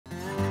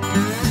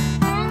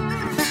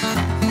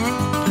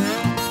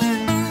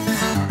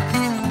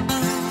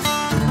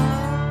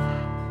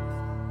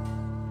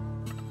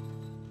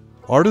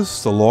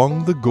Artists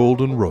along the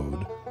Golden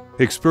Road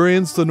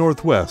experience the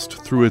Northwest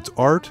through its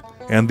art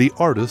and the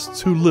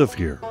artists who live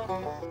here.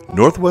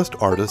 Northwest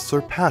artists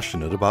are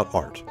passionate about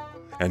art,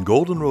 and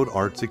Golden Road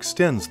Arts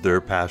extends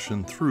their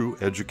passion through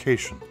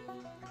education.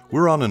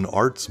 We're on an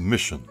arts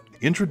mission,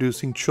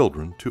 introducing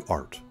children to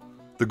art.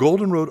 The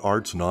Golden Road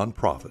Arts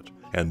nonprofit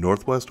and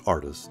Northwest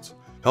artists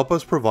help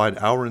us provide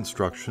our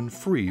instruction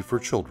free for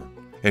children,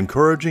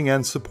 encouraging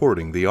and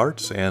supporting the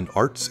arts and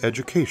arts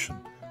education,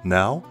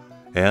 now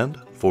and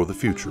for the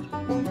future.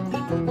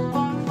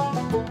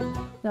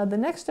 Now the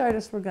next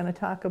artist we're going to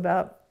talk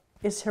about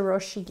is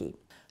Hiroshige.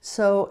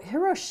 So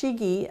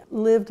Hiroshige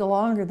lived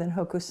longer than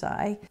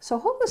Hokusai. So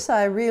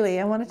Hokusai really,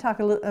 I want to talk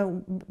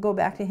go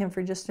back to him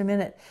for just a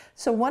minute.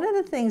 So one of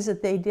the things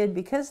that they did,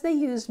 because they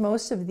used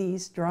most of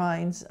these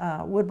drawings,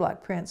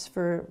 woodblock prints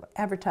for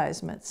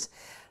advertisements,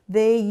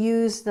 they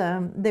used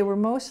them, they were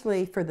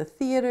mostly for the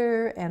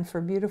theater and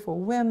for beautiful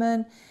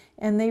women,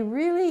 and it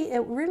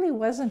really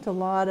wasn't a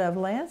lot of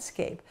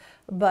landscape.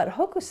 But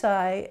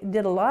Hokusai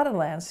did a lot of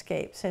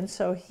landscapes, and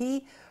so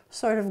he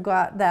sort of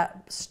got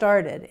that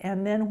started.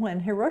 And then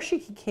when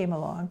Hiroshige came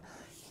along,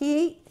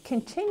 he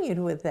continued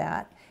with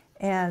that,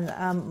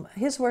 and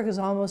his work is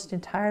almost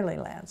entirely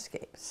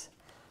landscapes.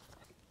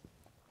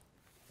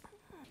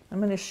 I'm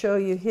going to show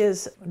you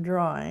his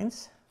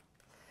drawings.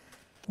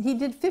 He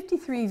did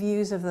 53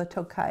 views of the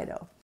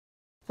Tokaido.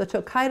 The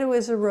Tokaido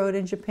is a road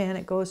in Japan.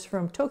 It goes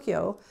from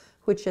Tokyo,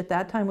 which at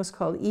that time was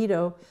called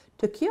Edo,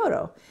 to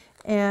Kyoto.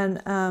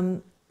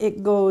 And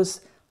it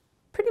goes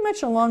pretty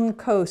much along the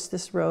coast,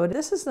 this road.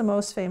 This is the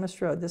most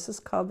famous road. This is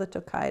called the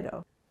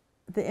Tokaido.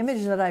 The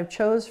image that I've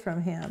chose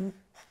from him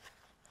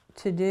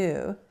to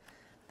do,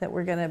 that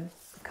we're going to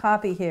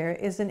copy here,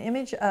 is an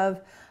image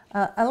of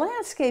a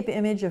landscape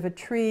image of a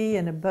tree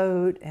and a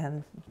boat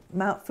and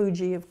Mount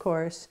Fuji, of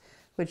course,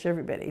 which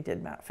everybody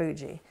did Mount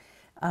Fuji.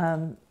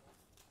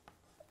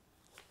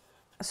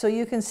 So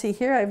you can see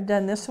here I've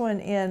done this one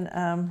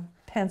in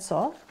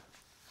pencil,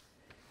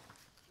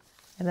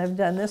 and I've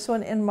done this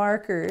one in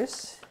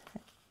markers,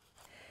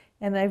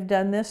 and I've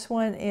done this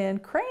one in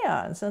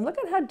crayons, and look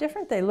at how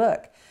different they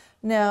look.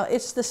 Now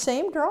it's the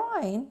same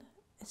drawing,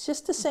 it's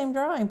just the same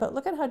drawing, but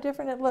look at how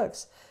different it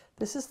looks.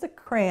 This is the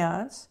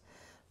crayons,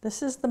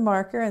 this is the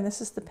marker, and this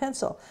is the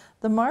pencil.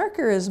 The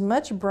marker is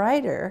much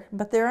brighter,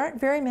 but there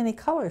aren't very many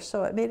colors,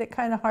 so it made it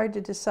kind of hard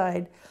to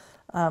decide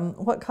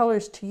what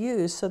colors to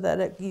use so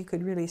that you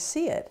could really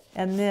see it.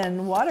 And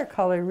then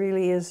watercolor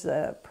really is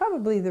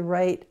probably the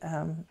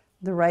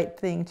right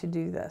thing to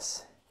do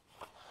this.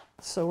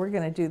 So we're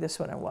going to do this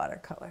one in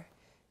watercolor,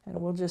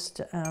 and we'll just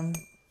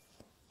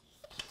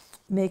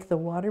make the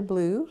water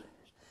blue.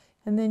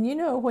 And then, you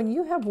know, when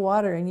you have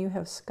water and you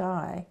have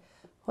sky,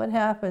 what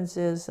happens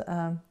is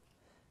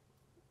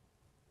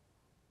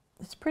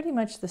it's pretty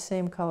much the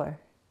same color.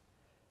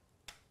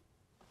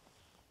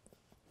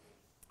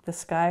 The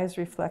sky is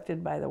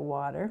reflected by the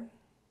water.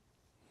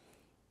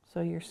 So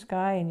your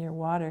sky and your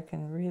water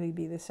can really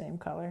be the same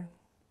color.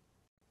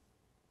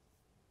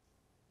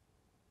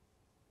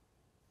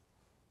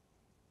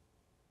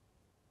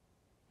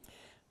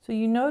 So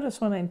you notice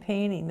when I'm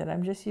painting that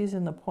I'm just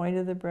using the point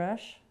of the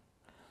brush,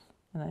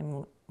 and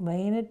I'm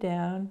laying it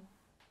down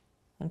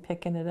and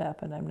picking it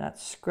up, and I'm not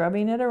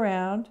scrubbing it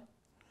around.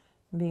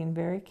 I'm being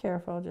very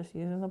careful, just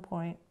using the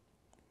point.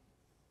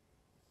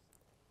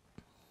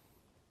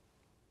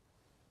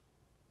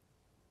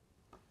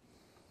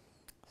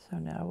 So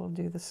now we'll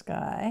do the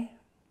sky.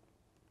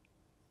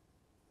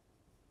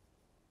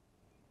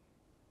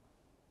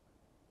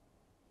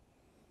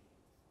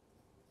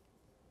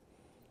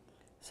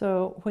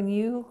 So when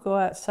you go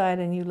outside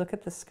and you look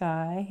at the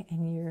sky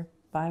and you're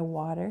by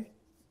water,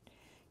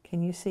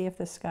 can you see if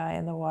the sky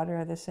and the water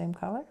are the same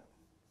color?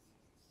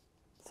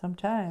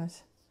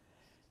 Sometimes.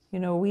 You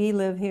know, we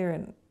live here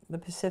in the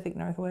Pacific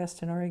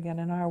Northwest in Oregon,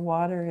 and our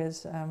water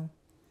is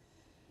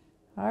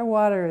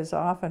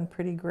often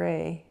pretty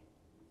gray.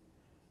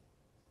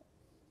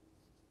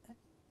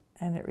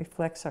 And it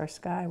reflects our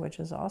sky, which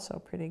is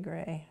also pretty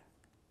gray.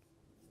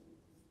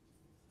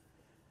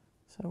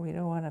 So we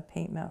don't want to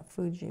paint Mount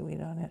Fuji. We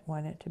don't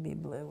want it to be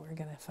blue. We're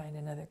going to find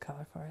another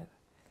color for it.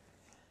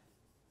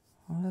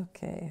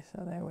 Okay,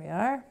 so there we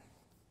are.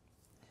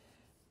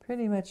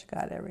 Pretty much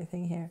got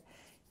everything here.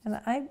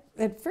 And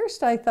at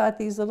first I thought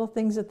these little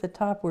things at the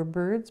top were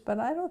birds, but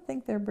I don't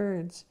think they're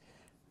birds.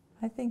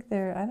 I think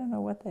they're, I don't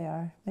know what they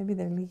are. Maybe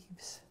they're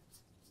leaves.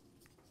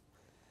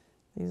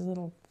 These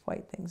little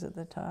white things at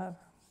the top.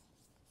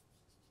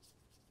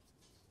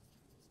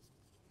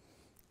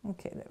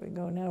 Okay, there we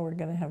go. Now we're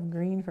going to have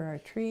green for our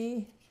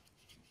tree.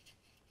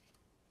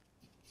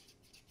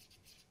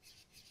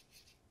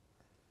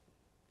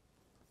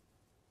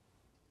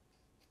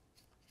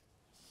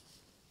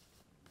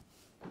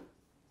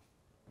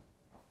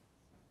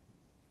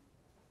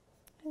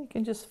 And you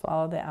can just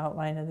follow the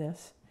outline of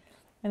this.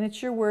 And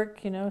it's your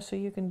work, you know, so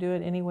you can do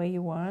it any way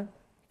you want.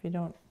 If you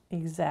don't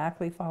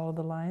exactly follow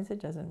the lines,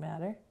 it doesn't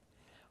matter.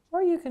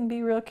 Or you can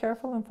be real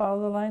careful and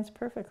follow the lines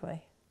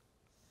perfectly.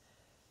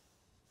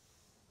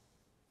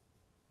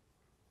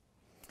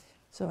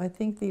 So I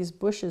think these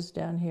bushes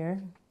down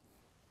here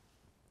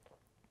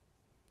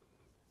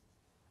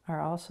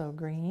are also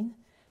green.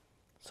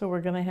 So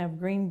we're going to have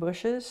green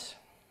bushes.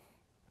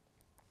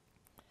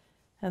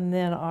 And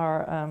then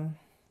our,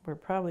 we're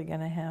probably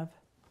going to have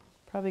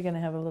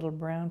a little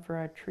brown for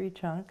our tree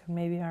trunk.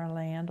 Maybe our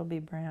land will be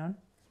brown.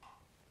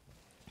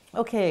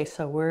 Okay,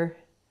 so we're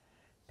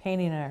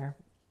painting our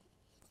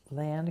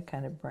land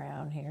kind of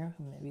brown here,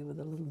 maybe with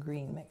a little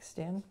green mixed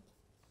in.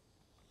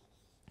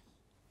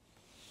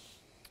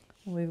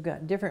 We've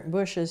got different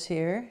bushes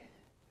here.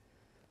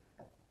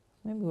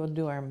 Maybe we'll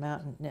do our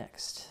mountain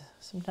next.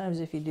 Sometimes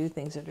if you do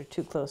things that are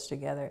too close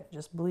together, it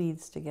just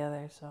bleeds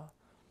together, so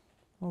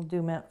we'll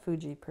do Mount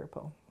Fuji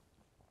purple.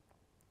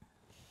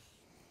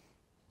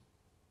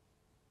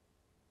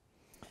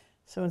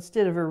 So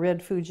instead of a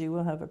red Fuji,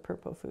 we'll have a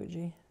purple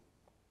Fuji.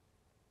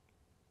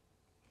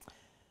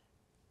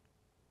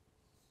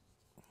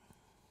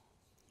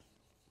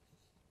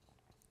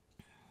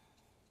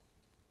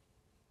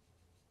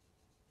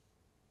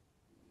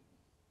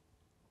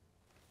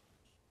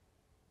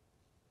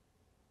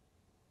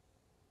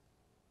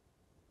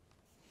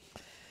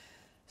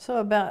 So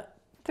about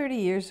 30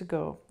 years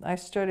ago, I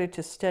started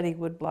to study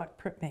woodblock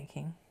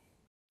printmaking.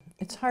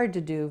 It's hard to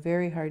do,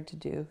 very hard to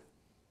do.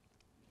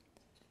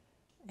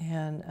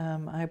 And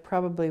I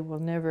probably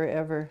will never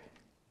ever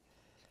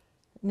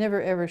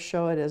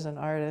show it as an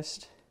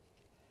artist,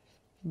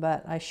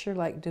 but I sure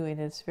like doing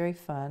it. It's very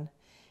fun.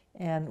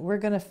 And we're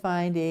going to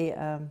find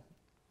an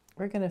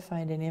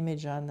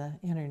image on the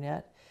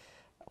internet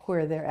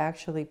where they're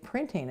actually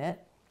printing it,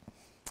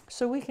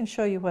 so we can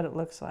show you what it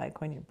looks like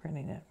when you're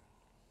printing it.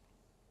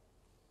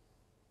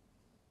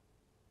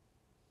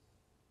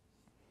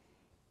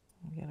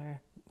 Get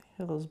our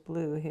hills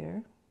blue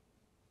here.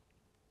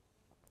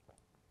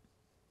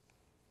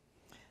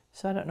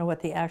 So I don't know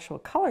what the actual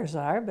colors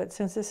are, but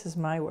since this is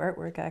my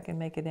artwork, I can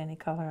make it any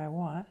color I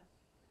want.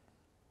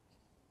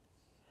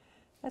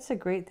 That's a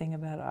great thing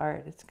about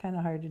art. It's kind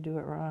of hard to do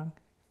it wrong.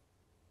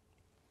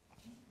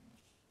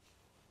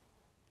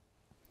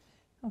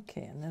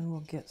 Okay, and then we'll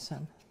get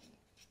some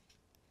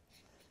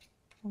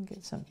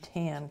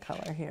tan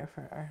color here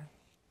for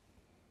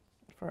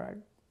our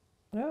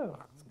oh,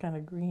 it's kind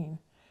of green.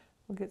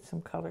 We'll get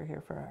some color here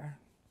for our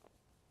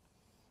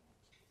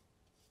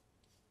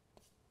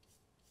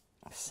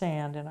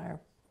sand and our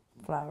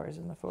flowers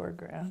in the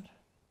foreground.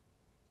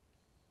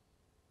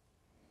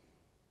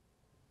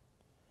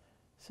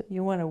 So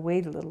you want to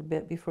wait a little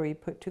bit before you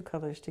put two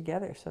colors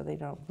together so they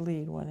don't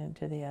bleed one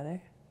into the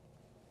other.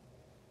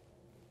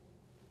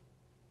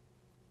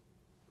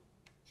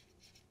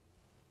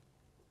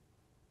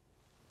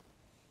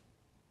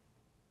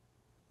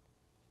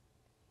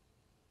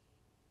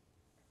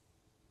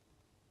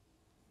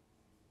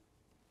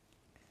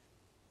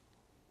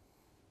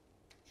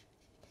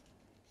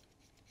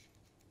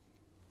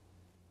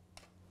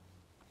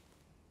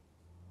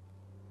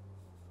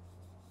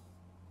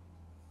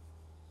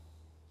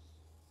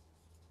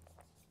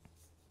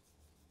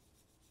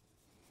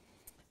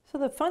 So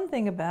the fun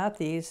thing about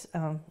these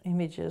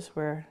images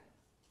where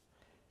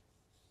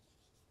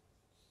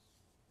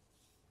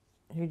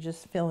you're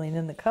just filling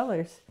in the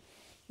colors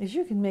is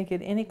you can make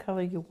it any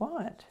color you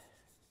want.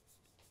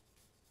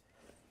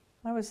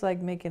 I always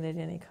like making it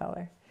any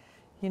color.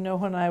 You know,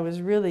 when I was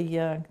really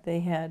young,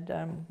 they had,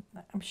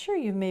 I'm sure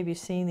you've maybe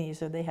seen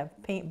these, or they have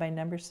paint by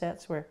number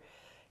sets where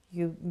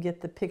you get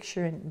the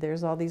picture and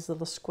there's all these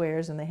little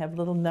squares and they have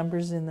little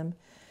numbers in them,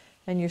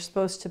 and you're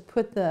supposed to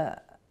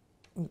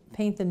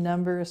paint the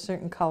number a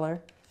certain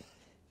color,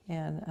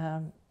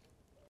 and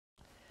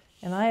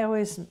I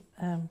always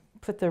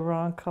put the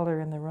wrong color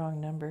in the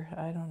wrong number.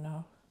 I don't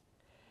know.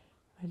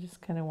 I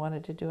just kind of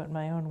wanted to do it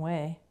my own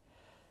way.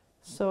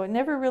 So it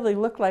never really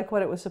looked like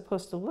what it was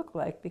supposed to look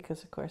like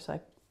because, of course,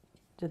 I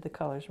did the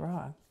colors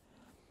wrong.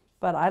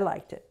 But I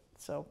liked it,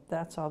 so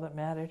that's all that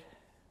mattered.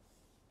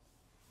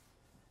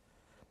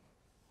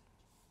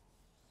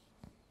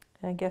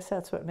 I guess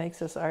that's what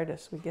makes us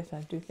artists. We get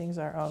to do things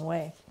our own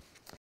way.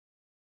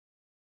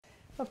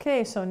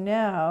 Okay, so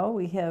now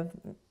we have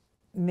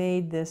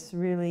made this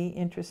really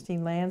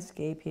interesting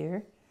landscape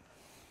here.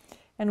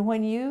 And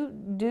when you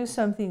do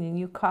something and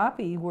you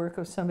copy work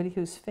of somebody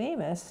who's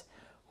famous,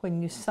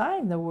 when you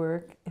sign the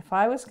work, if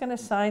I was going to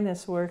sign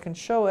this work and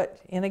show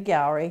it in a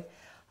gallery,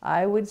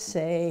 I would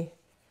say,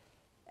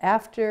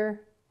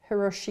 after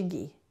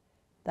Hiroshige.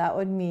 That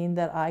would mean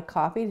that I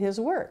copied his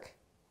work.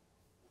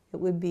 It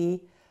would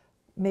be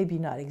maybe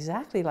not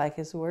exactly like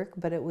his work,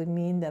 but it would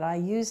mean that I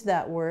used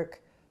that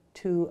work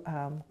to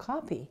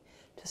copy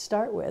to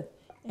start with.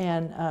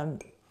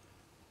 And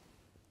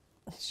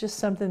it's just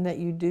something that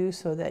you do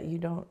so that you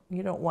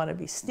don't want to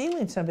be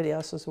stealing somebody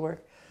else's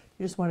work.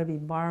 You just want to be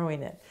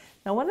borrowing it.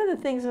 Now, one of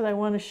the things that I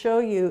want to show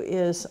you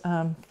is,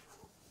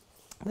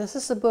 this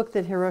is a book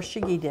that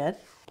Hiroshige did.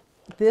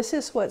 This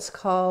is what's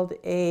called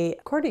a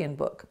accordion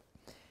book.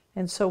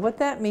 And so what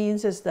that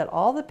means is that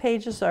all the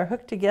pages are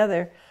hooked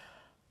together.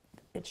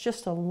 It's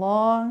just a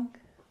long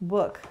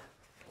book,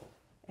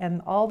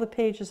 and all the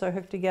pages are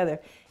hooked together.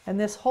 And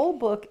this whole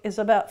book is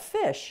about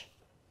fish.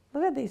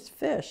 Look at these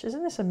fish.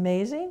 Isn't this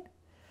amazing?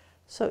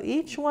 So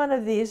each one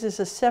of these is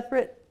a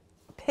separate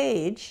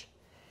page,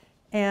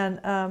 and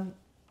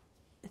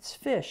it's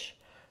fish.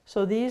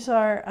 So these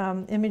are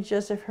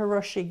images of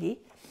Hiroshige.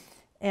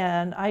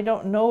 And I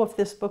don't know if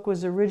this book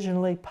was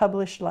originally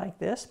published like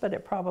this, but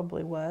it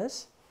probably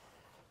was.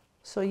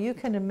 So you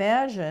can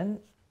imagine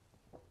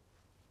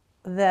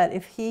that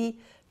if he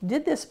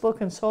did this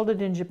book and sold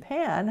it in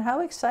Japan,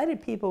 how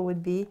excited people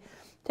would be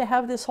to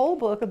have this whole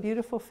book, A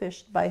Beautiful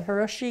Fish by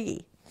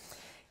Hiroshige.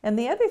 And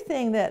the other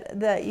thing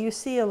that you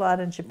see a lot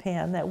in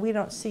Japan that we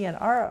don't see in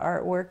our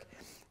artwork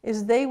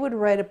is they would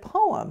write a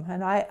poem.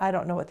 And I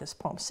don't know what this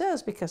poem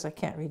says because I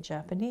can't read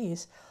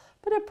Japanese,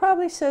 but it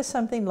probably says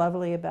something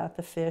lovely about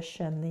the fish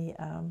and the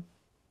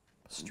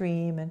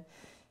stream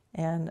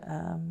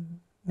and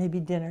maybe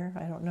dinner.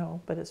 I don't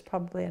know, but it's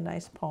probably a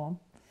nice poem.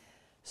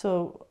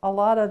 So a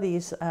lot of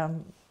these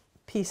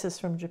pieces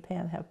from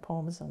Japan have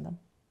poems in them.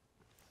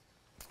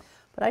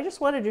 But I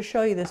just wanted to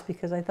show you this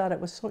because I thought it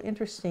was so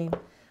interesting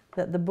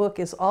that the book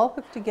is all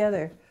hooked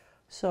together.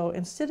 So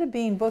instead of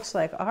being books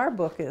like our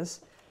book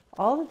is,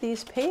 all of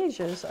these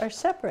pages are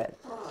separate.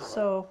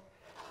 So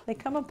they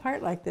come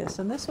apart like this.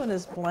 And this one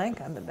is blank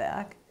on the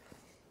back,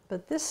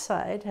 but this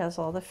side has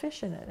all the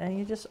fish in it. And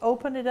you just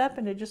open it up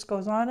and it just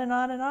goes on and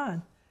on and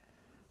on.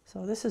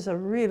 So this is a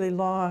really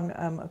long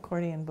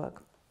accordion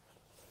book.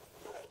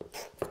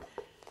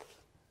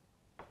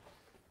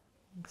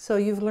 So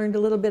you've learned a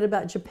little bit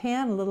about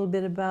Japan, a little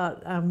bit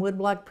about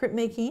woodblock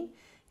printmaking.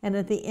 And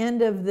at the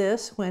end of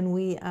this, when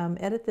we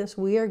edit this,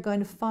 we are going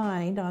to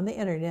find on the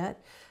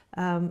internet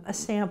a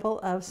sample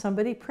of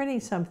somebody printing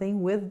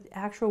something with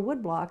actual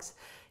woodblocks.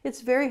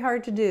 It's very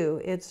hard to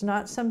do. It's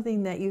not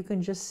something that you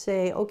can just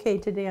say, okay,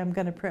 today I'm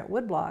going to print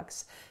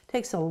woodblocks. It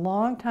takes a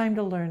long time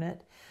to learn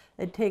it.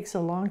 It takes a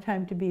long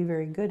time to be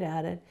very good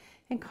at it.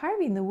 And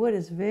carving the wood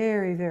is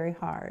very, very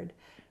hard.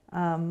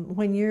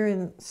 When you're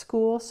in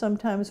school,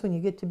 sometimes when you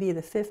get to be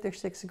the 5th or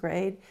 6th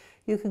grade,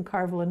 you can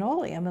carve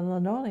linoleum, and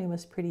linoleum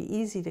is pretty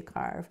easy to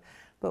carve.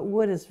 But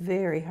wood is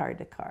very hard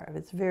to carve.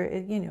 It's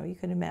very, you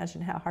can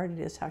imagine how hard it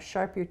is, how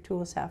sharp your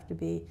tools have to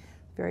be.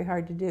 Very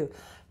hard to do.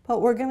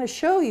 But we're going to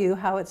show you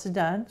how it's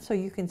done so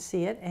you can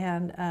see it,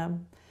 and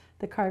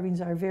the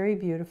carvings are very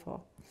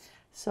beautiful.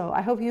 So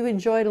I hope you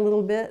enjoyed a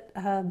little bit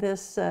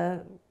this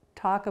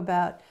talk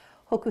about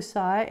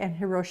Hokusai and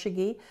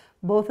Hiroshige.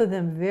 Both of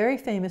them very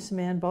famous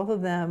men, both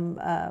of them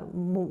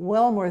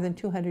well more than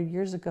 200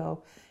 years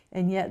ago,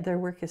 and yet their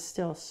work is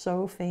still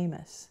so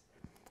famous.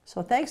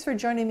 So thanks for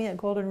joining me at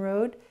Golden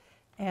Road,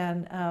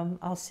 and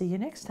I'll see you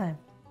next time.